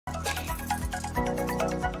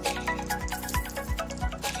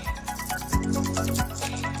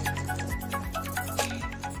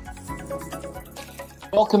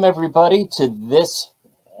Welcome everybody to this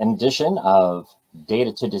edition of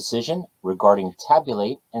Data to Decision regarding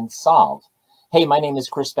Tabulate and Solve. Hey, my name is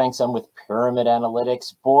Chris Banks. I'm with Pyramid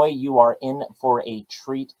Analytics. Boy, you are in for a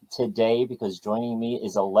treat today because joining me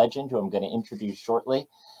is a legend who I'm going to introduce shortly.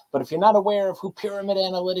 But if you're not aware of who Pyramid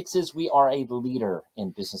Analytics is, we are a leader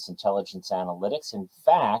in business intelligence analytics. In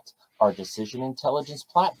fact, our decision intelligence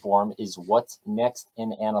platform is what's next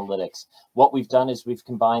in analytics. What we've done is we've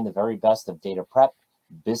combined the very best of data prep,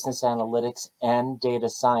 business analytics, and data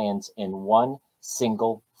science in one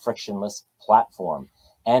single frictionless platform.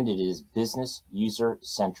 And it is business user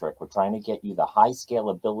centric. We're trying to get you the high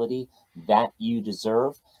scalability that you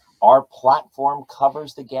deserve. Our platform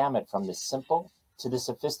covers the gamut from the simple to the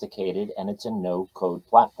sophisticated, and it's a no-code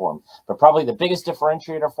platform. But probably the biggest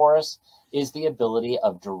differentiator for us is the ability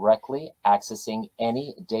of directly accessing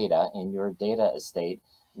any data in your data estate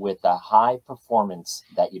with the high performance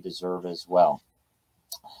that you deserve as well.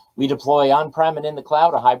 We deploy on-prem and in the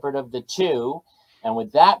cloud, a hybrid of the two. And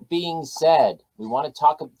with that being said, we want to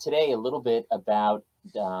talk today a little bit about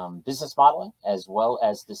business modeling as well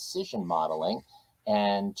as decision modeling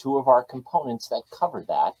and two of our components that cover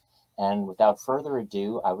that. And without further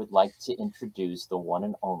ado, I would like to introduce the one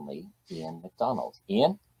and only Ian McDonald.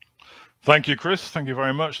 Ian? Thank you, Chris. Thank you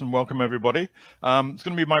very much, and welcome everybody. It's going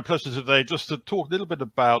to be my pleasure today just to talk a little bit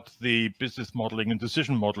about the business modeling and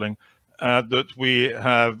decision modeling that we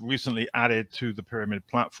have recently added to the Pyramid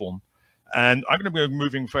platform. And I'm going to be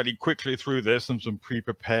moving fairly quickly through this and some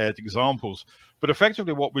pre-prepared examples. But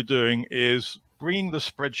effectively what we're doing is bringing the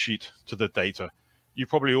spreadsheet to the data. You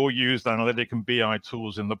probably all used analytic and BI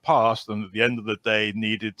tools in the past, and at the end of the day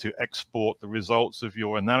needed to export the results of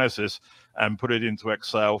your analysis and put it into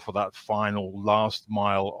Excel for that final last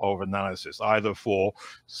mile of analysis, either for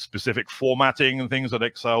specific formatting and things that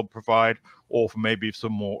Excel provide, or for maybe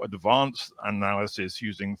some more advanced analysis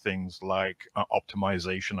using things like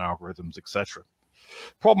optimization algorithms, etc.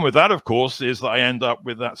 Problem with that, of course, is that I end up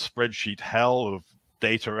with that spreadsheet hell of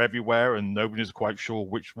data everywhere and nobody's quite sure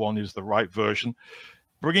which one is the right version.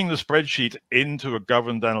 Bringing the spreadsheet into a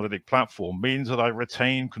governed analytic platform means that I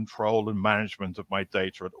retain control and management of my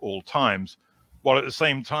data at all times, while at the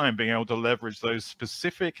same time being able to leverage those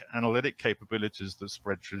specific analytic capabilities that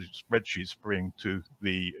spreadsheets bring to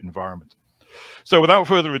the environment. So without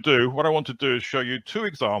further ado, what I want to do is show you two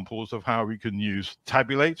examples of how we can use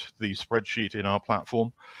Tabulate, the spreadsheet in our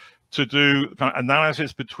platform, to do kind of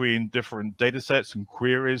analysis between different data sets and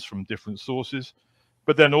queries from different sources,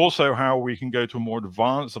 but then also how we can go to a more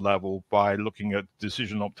advanced level by looking at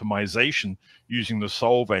decision optimization using the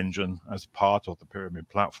Solve engine as part of the Pyramid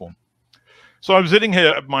platform. So I'm sitting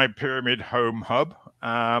here at my Pyramid Home Hub.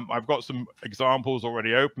 I've got some examples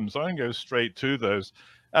already open, so I can go straight to those.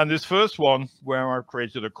 And this first one, where I've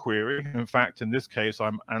created a query, in fact, in this case,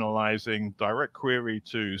 I'm analyzing direct query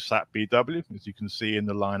to SAP BW, as you can see in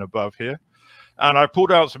the line above here. And I pulled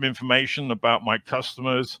out some information about my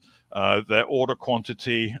customers, their order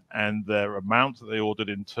quantity, and their amount that they ordered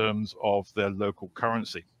in terms of their local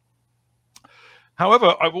currency.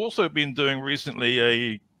 However, I've also been doing recently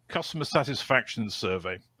a customer satisfaction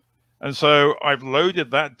survey. And so I've loaded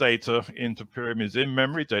that data into Pyramid's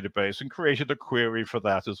in-memory database and created a query for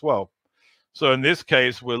that as well. So in this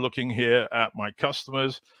case, we're looking here at my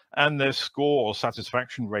customers and their score or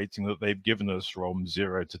satisfaction rating that they've given us from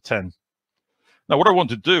 0 to 10. Now, what I want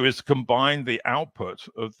to do is combine the output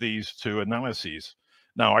of these two analyses.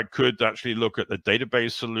 Now, I could actually look at the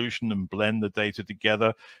database solution and blend the data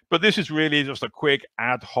together, but this is really just a quick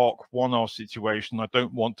ad hoc one-off situation. I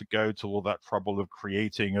don't want to go to all that trouble of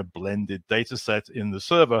creating a blended data set in the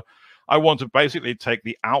server. I want to basically take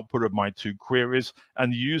the output of my two queries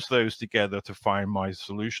and use those together to find my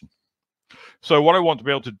solution. So what I want to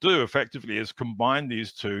be able to do effectively is combine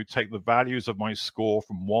these two, take the values of my score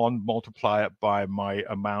from one, multiply it by my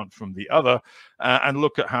amount from the other, and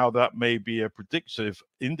look at how that may be a predictive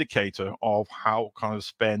indicator of how kind of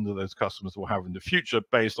spend those customers will have in the future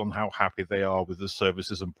based on how happy they are with the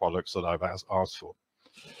services and products that I've asked for.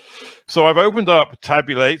 So I've opened up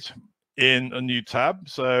Tabulate in a new tab.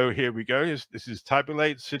 So here we go. This is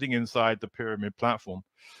Tabulate sitting inside the Pyramid platform.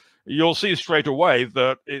 You'll see straight away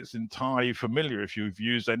that it's entirely familiar. If you've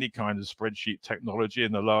used any kind of spreadsheet technology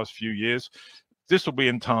in the last few years, this will be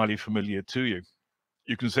entirely familiar to you.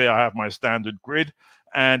 You can see I have my standard grid,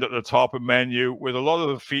 and at the top a menu with a lot of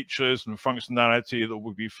the features and functionality that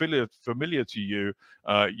will be familiar to you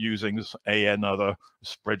using another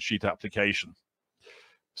spreadsheet application.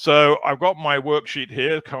 So I've got my worksheet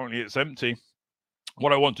here. Currently it's empty.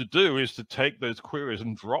 What I want to do is to take those queries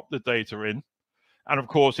and drop the data in, and of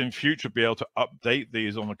course in future be able to update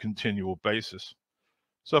these on a continual basis.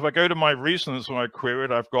 So if I go to my recents when I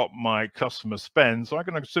queried, I've got my customer spend. So I'm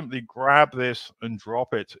going to simply grab this and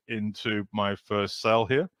drop it into my first cell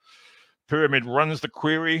here. Pyramid runs the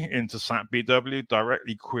query into SAP BW,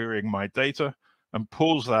 directly querying my data, and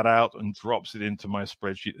pulls that out and drops it into my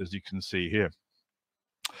spreadsheet, as you can see here.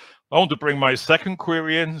 I want to bring my second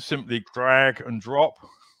query in, simply drag and drop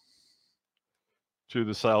to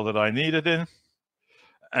the cell that I need it in.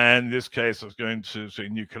 And in this case, I was going to say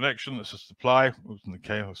new connection. Let's just apply.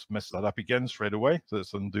 Okay, I've messed that up again straight away. So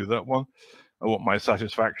let's undo that one. I want my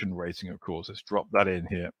satisfaction rating, of course. Let's drop that in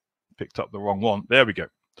here. Picked up the wrong one. There we go.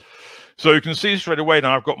 So you can see straight away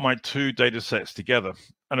now I've got my two data sets together.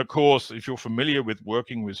 And of course, if you're familiar with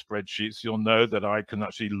working with spreadsheets, you'll know that I can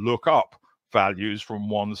actually look up values from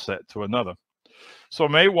one set to another. So I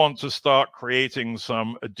may want to start creating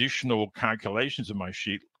some additional calculations in my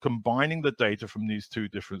sheet, combining the data from these two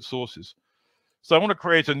different sources. So I want to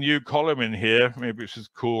create a new column in here, maybe which is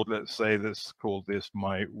called, let's say, let's call this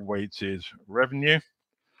my weighted revenue.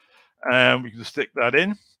 And we can stick that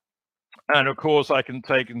in. And of course, I can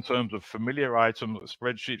take, in terms of familiar items, a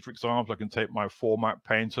spreadsheet, for example, I can take my format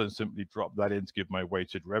painter and simply drop that in to give my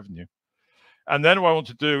weighted revenue. And then what I want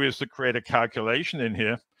to do is to create a calculation in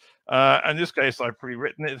here. In this case, I've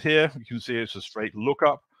pre-written it here. You can see it's a straight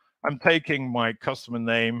lookup. I'm taking my customer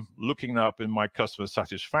name, looking up in my customer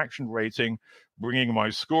satisfaction rating, bringing my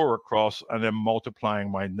score across, and then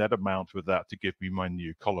multiplying my net amount with that to give me my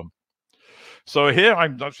new column. So here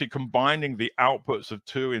I'm actually combining the outputs of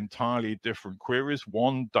two entirely different queries,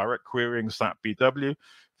 one direct querying SAP BW,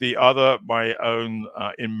 the other my own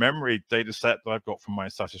in-memory data set that I've got from my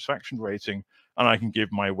satisfaction rating, and I can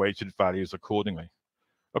give my weighted values accordingly.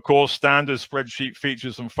 Of course, standard spreadsheet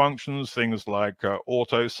features and functions, things like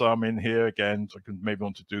auto sum in here. Again, I can maybe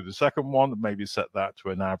want to do the second one, maybe set that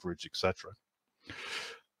to an average, etc.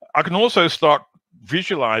 I can also start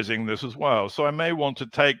visualizing this as well. So I may want to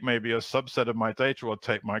take maybe a subset of my data, or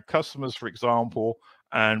take my customers, for example,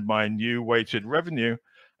 and my new weighted revenue,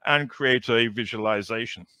 and create a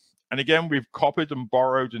visualization. And again, we've copied and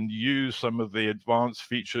borrowed and used some of the advanced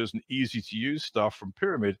features and easy to use stuff from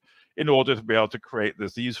Pyramid in order to be able to create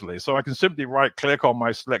this easily. So I can simply right click on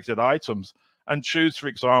my selected items and choose, for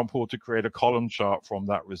example, to create a column chart from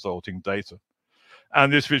that resulting data.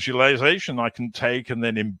 And this visualization I can take and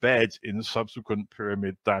then embed in subsequent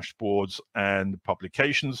Pyramid dashboards and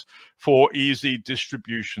publications for easy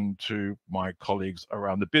distribution to my colleagues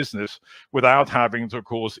around the business, without having to, of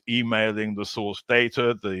course, emailing the source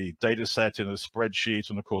data, the data set in a spreadsheet,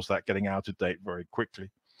 and of course that getting out of date very quickly.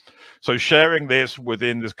 So sharing this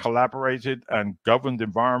within this collaborated and governed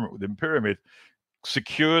environment within Pyramid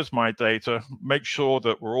secures my data, makes sure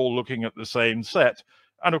that we're all looking at the same set.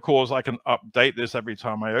 And of course, I can update this every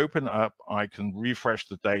time I open it up. I can refresh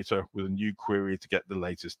the data with a new query to get the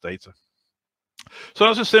latest data. So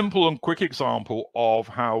that's a simple and quick example of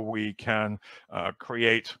how we can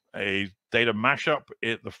create a data mashup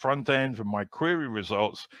at the front end from my query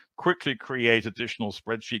results, quickly create additional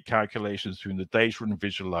spreadsheet calculations between the data and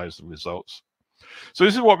visualize the results. So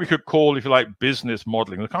this is what we could call, if you like, business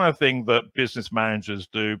modeling, the kind of thing that business managers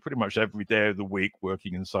do pretty much every day of the week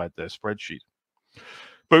working inside their spreadsheet.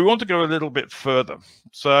 But we want to go a little bit further.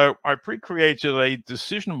 So I pre-created a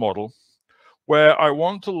decision model where I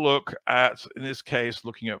want to look at, in this case,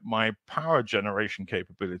 looking at my power generation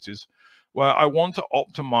capabilities, where I want to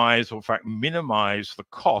optimize, or in fact, minimize the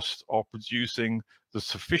cost of producing the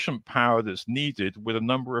sufficient power that's needed with a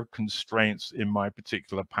number of constraints in my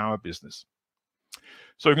particular power business.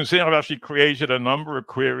 So you can see I've actually created a number of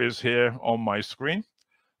queries here on my screen.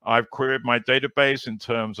 I've queried my database in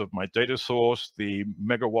terms of my data source, the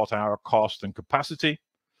megawatt hour cost and capacity.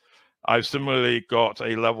 I've similarly got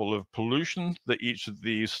a level of pollution that each of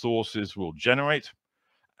these sources will generate.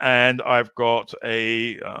 And I've got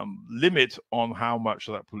a limit on how much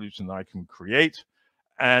of that pollution I can create.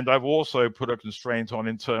 And I've also put a constraint on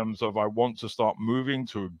in terms of I want to start moving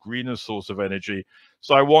to a greener source of energy.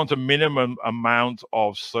 So I want a minimum amount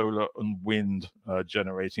of solar and wind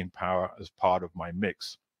generating power as part of my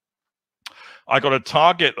mix. I got a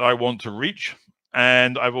target I want to reach,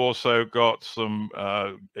 and I've also got some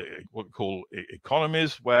what we call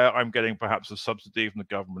economies, where I'm getting perhaps a subsidy from the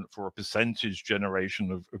government for a percentage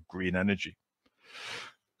generation of green energy.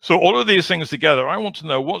 So all of these things together, I want to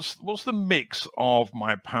know what's the mix of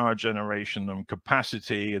my power generation and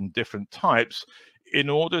capacity and different types in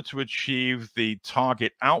order to achieve the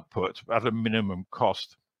target output at a minimum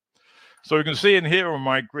cost. So you can see in here on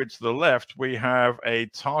my grid to the left, we have a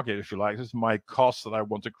target, if you like. This is my cost that I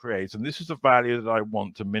want to create, and this is the value that I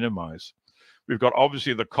want to minimize. We've got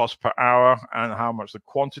obviously the cost per hour and how much the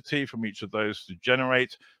quantity from each of those to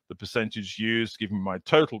generate, the percentage used, giving my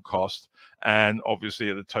total cost, and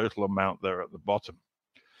obviously the total amount there at the bottom.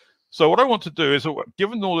 So what I want to do is,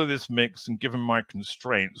 given all of this mix and given my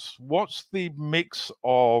constraints, what's the mix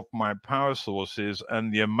of my power sources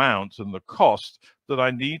and the amount and the cost that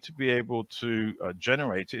I need to be able to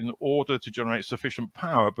generate in order to generate sufficient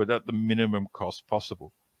power, but at the minimum cost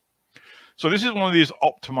possible? So this is one of these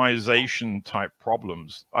optimization type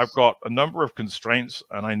problems. I've got a number of constraints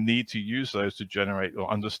and I need to use those to generate or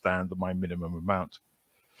understand my minimum amount.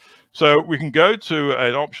 So we can go to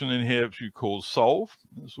an option in here which we call solve.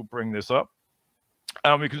 This will bring this up.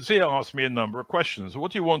 And we can see it asks me a number of questions.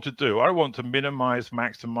 What do you want to do? I want to minimize,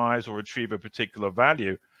 maximize, or achieve a particular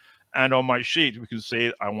value. And on my sheet, we can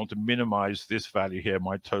see I want to minimize this value here,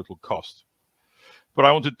 my total cost. But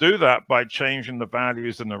I want to do that by changing the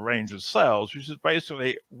values in the range of cells, which is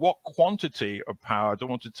basically what quantity of power do I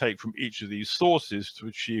want to take from each of these sources to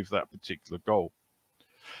achieve that particular goal.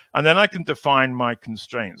 And then I can define my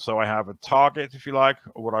constraints. So I have a target, if you like,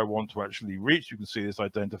 or what I want to actually reach. You can see this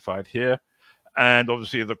identified here. And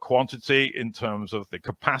obviously the quantity in terms of the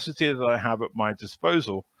capacity that I have at my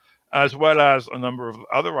disposal, as well as a number of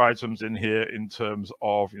other items in here in terms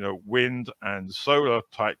of, wind and solar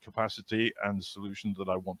type capacity and solutions that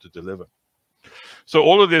I want to deliver. So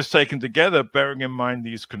all of this taken together, bearing in mind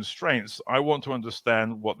these constraints, I want to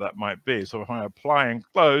understand what that might be. So if I apply and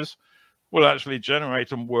close, we'll actually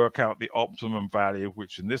generate and work out the optimum value,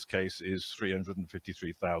 which in this case is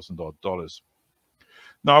 $353,000.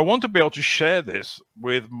 Now, I want to be able to share this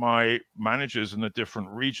with my managers in the different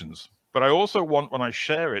regions, but I also want, when I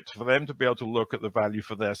share it, for them to be able to look at the value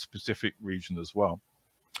for their specific region as well.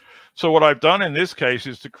 So what I've done in this case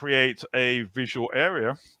is to create a visual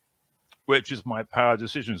area, which is my power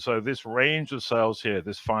decision. So this range of cells here,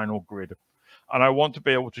 this final grid, and I want to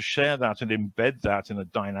be able to share that and embed that in a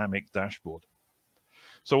dynamic dashboard.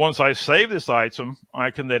 So once I save this item,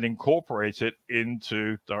 I can then incorporate it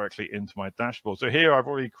directly into my dashboard. So here I've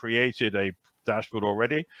already created a dashboard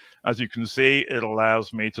already. As you can see, it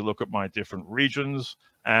allows me to look at my different regions,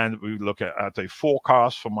 and we look at a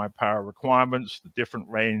forecast for my power requirements, the different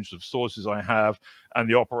range of sources I have, and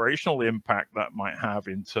the operational impact that might have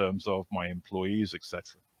in terms of my employees,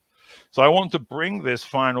 etc. So I want to bring this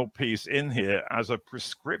final piece in here as a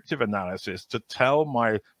prescriptive analysis to tell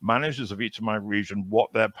my managers of each of my region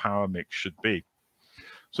what their power mix should be.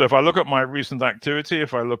 So if I look at my recent activity,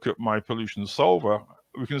 if I look at my pollution solver,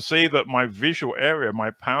 we can see that my visual area, my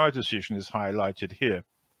power decision is highlighted here.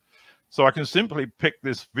 So I can simply pick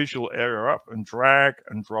this visual area up and drag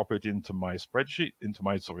and drop it into my spreadsheet, into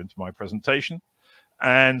my presentation,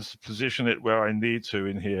 and position it where I need to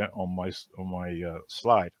in here on my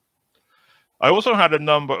slide. I also had a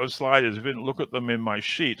number of sliders. I didn't look at them in my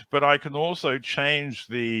sheet, but I can also change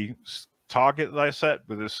the target that I set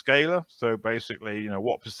with a scalar. So basically,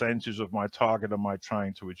 what percentage of my target am I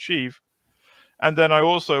trying to achieve? And then I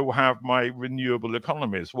also have my renewable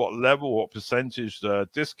economies, what level, what percentage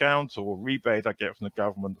discount or rebate I get from the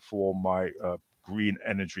government for my green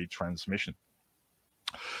energy transmission.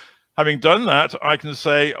 Having done that, I can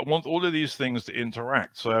say I want all of these things to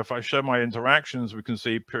interact. So if I show my interactions, we can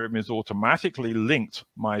see Pyramids automatically linked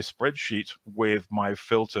my spreadsheet with my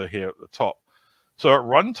filter here at the top. So at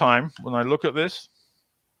runtime, when I look at this,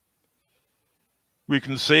 we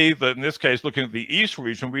can see that in this case, looking at the East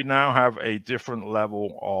region, we now have a different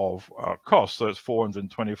level of cost. So it's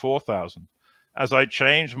 424,000. As I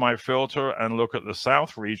change my filter and look at the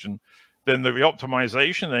South region, then the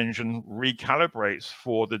optimization engine recalibrates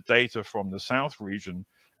for the data from the South region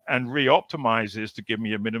and re-optimizes to give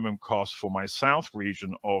me a minimum cost for my South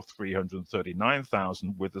region of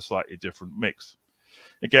 339,000 with a slightly different mix.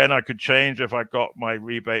 Again, I could change if I got my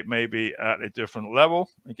rebate maybe at a different level.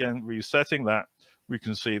 Again, resetting that, we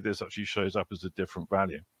can see this actually shows up as a different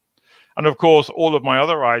value. And of course, all of my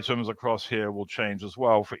other items across here will change as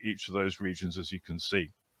well for each of those regions, as you can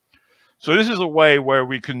see. So this is a way where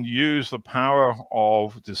we can use the power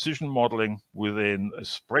of decision modeling within a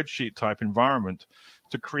spreadsheet type environment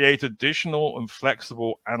to create additional and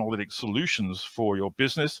flexible analytic solutions for your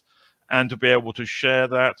business, and to be able to share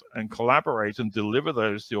that and collaborate and deliver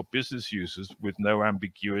those to your business users with no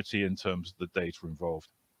ambiguity in terms of the data involved.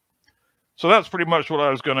 So that's pretty much what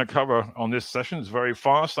I was going to cover on this session. It's very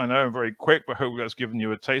fast, I know, and very quick, but I hope that's given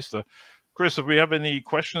you a taster. Chris, have we have any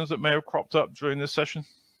questions that may have cropped up during this session?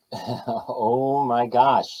 Oh my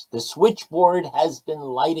gosh, the switchboard has been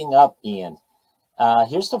lighting up, Ian.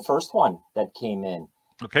 Here's the first one that came in.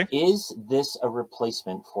 Okay. Is this a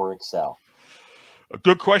replacement for Excel? A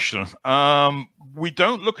good question. We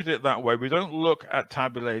don't look at it that way. We don't look at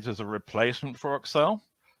Tabulate as a replacement for Excel.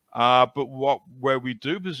 But where we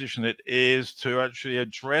do position it is to actually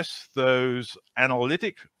address those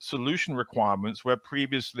analytic solution requirements where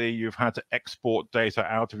previously you've had to export data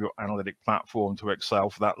out of your analytic platform to Excel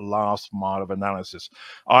for that last mile of analysis.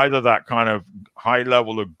 Either that kind of high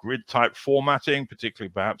level of grid type formatting,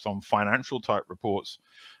 particularly perhaps on financial type reports,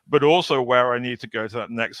 but also where I need to go to that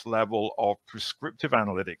next level of prescriptive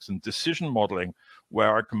analytics and decision modeling,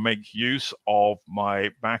 where I can make use of my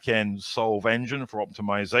back-end Solve engine for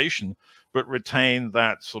optimization, but retain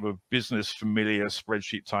that sort of business familiar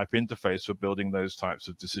spreadsheet type interface for building those types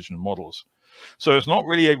of decision models. So it's not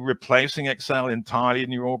really replacing Excel entirely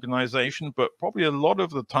in your organization, but probably a lot of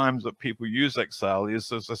the times that people use Excel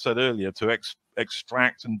is, as I said earlier, to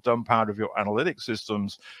extract and dump out of your analytic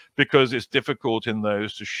systems, because it's difficult in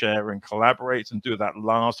those to share and collaborate and do that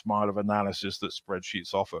last mile of analysis that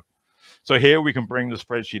spreadsheets offer. So here we can bring the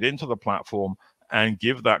spreadsheet into the platform and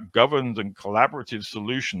give that governed and collaborative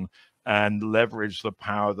solution and leverage the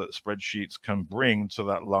power that spreadsheets can bring to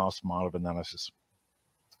that last mile of analysis.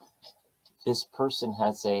 This person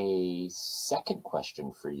has a second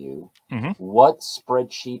question for you. Mm-hmm. What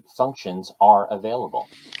spreadsheet functions are available?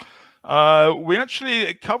 We actually,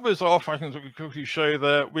 it covers off, I can quickly show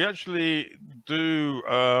that we actually do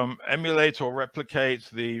emulate or replicate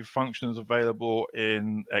the functions available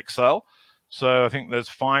in Excel. So I think there's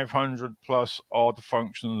 500 plus odd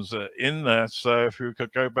functions in there. So if we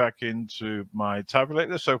could go back into my tabulate,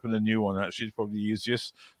 let's open a new one. Actually, it's probably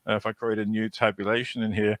easiest if I create a new tabulation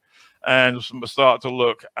in here and start to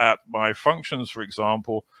look at my functions, for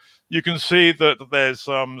example. You can see that there's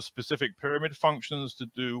some specific pyramid functions to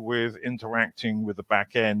do with interacting with the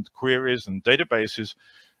back-end queries and databases.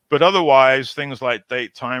 But otherwise, things like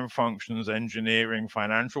date time functions, engineering,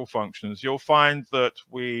 financial functions, you'll find that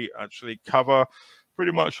we actually cover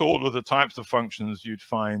pretty much all of the types of functions you'd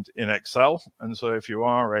find in Excel. And so if you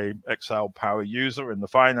are a Excel power user in the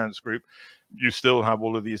finance group, you still have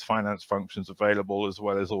all of these finance functions available, as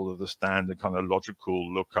well as all of the standard kind of logical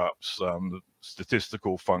lookups,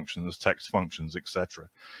 statistical functions, text functions, etc.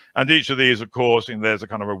 And each of these, of course, there's a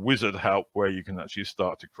kind of a wizard help where you can actually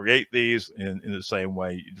start to create these in the same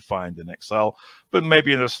way you'd find in Excel, but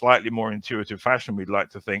maybe in a slightly more intuitive fashion, we'd like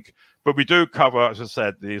to think. But we do cover, as I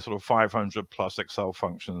said, the sort of 500 plus Excel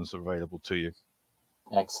functions available to you.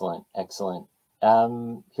 Excellent, excellent.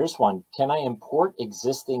 Here's one. Can I import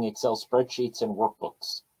existing Excel spreadsheets and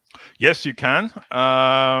workbooks? Yes, you can.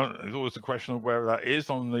 There's always the question of where that is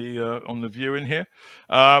on the view in here.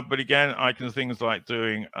 But again, I can things like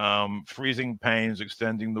doing freezing panes,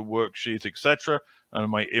 extending the worksheet, etc., and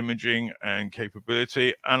my imaging and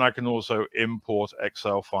capability. And I can also import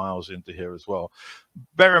Excel files into here as well.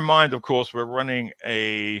 Bear in mind, of course, we're running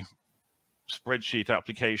a spreadsheet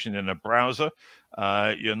application in a browser.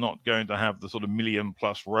 You're not going to have the sort of million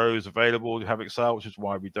plus rows available. You have Excel, which is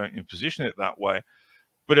why we don't position it that way.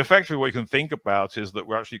 But effectively, what you can think about is that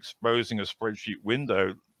we're actually exposing a spreadsheet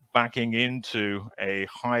window backing into a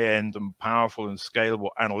high-end and powerful and scalable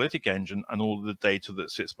analytic engine and all of the data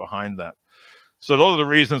that sits behind that. So a lot of the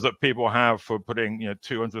reasons that people have for putting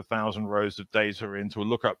 200,000 rows of data into a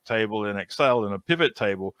lookup table in Excel and a pivot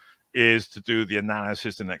table is to do the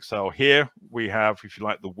analysis in Excel. Here we have, if you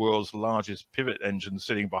like, the world's largest pivot engine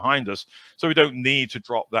sitting behind us. So we don't need to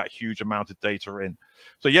drop that huge amount of data in.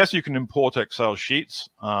 So yes, you can import Excel sheets,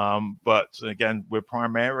 but again, we're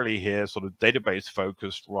primarily here sort of database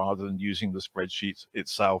focused rather than using the spreadsheet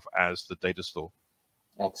itself as the data store.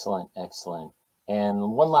 Excellent, excellent. And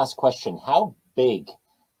one last question. How big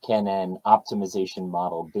can an optimization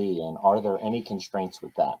model be? And are there any constraints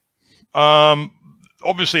with that?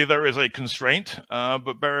 Obviously, there is a constraint,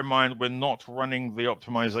 but bear in mind, we're not running the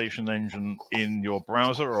optimization engine in your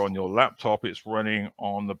browser or on your laptop. It's running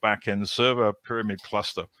on the back-end server pyramid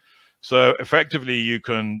cluster. So effectively, you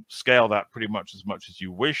can scale that pretty much as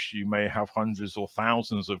you wish. You may have hundreds or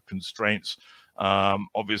thousands of constraints.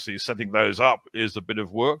 Obviously, setting those up is a bit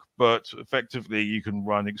of work, but effectively, you can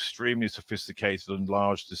run extremely sophisticated and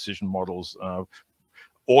large decision models.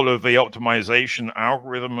 All of the optimization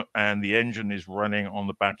algorithm and the engine is running on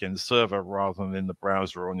the back-end server rather than in the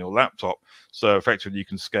browser or on your laptop. So effectively, you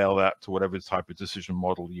can scale that to whatever type of decision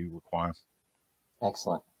model you require.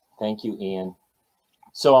 Excellent. Thank you, Ian.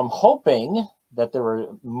 So I'm hoping that there were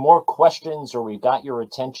more questions, or we got your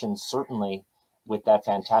attention, certainly, with that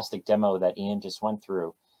fantastic demo that Ian just went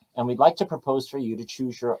through. And we'd like to propose for you to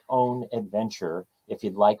choose your own adventure if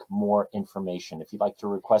you'd like more information. If you'd like to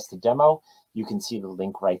request a demo, you can see the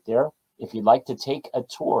link right there. If you'd like to take a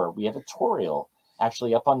tour, we have a tutorial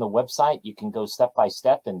actually up on the website. You can go step by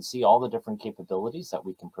step and see all the different capabilities that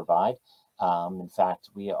we can provide. In fact,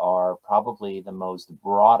 we are probably the most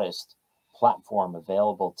broadest platform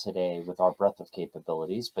available today with our breadth of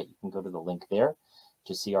capabilities, but you can go to the link there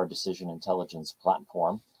to see our decision intelligence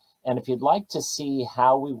platform. And if you'd like to see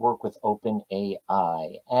how we work with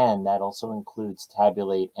OpenAI, and that also includes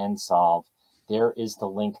Tabulate and Solve, there is the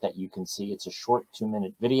link that you can see. It's a short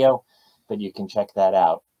 2-minute video, but you can check that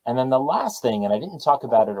out. And then the last thing, and I didn't talk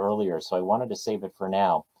about it earlier, so I wanted to save it for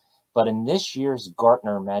now, but in this year's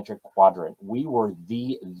Gartner Magic Quadrant, we were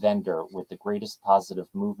the vendor with the greatest positive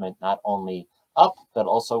movement, not only up, but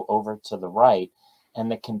also over to the right. And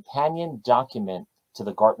the companion document to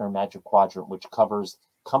the Gartner Magic Quadrant, which covers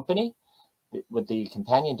company, with the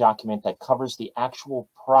companion document that covers the actual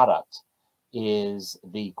product, is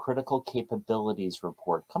the Critical Capabilities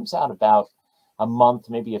Report. Comes out about a month,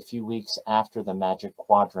 maybe a few weeks after the Magic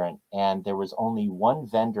Quadrant. And there was only one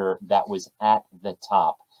vendor that was at the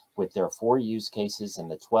top with their 4 use cases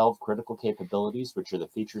and the 12 critical capabilities, which are the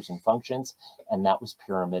features and functions, and that was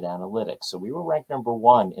Pyramid Analytics. So we were ranked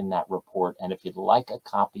 #1 in that report. And if you'd like a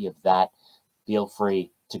copy of that, feel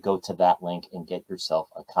free to go to that link and get yourself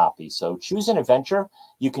a copy. So choose an adventure.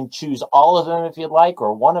 You can choose all of them if you'd like,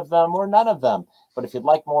 or one of them, or none of them. But if you'd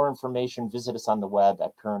like more information, visit us on the web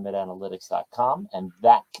at pyramidanalytics.com. And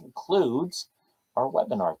that concludes our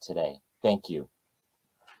webinar today. Thank you.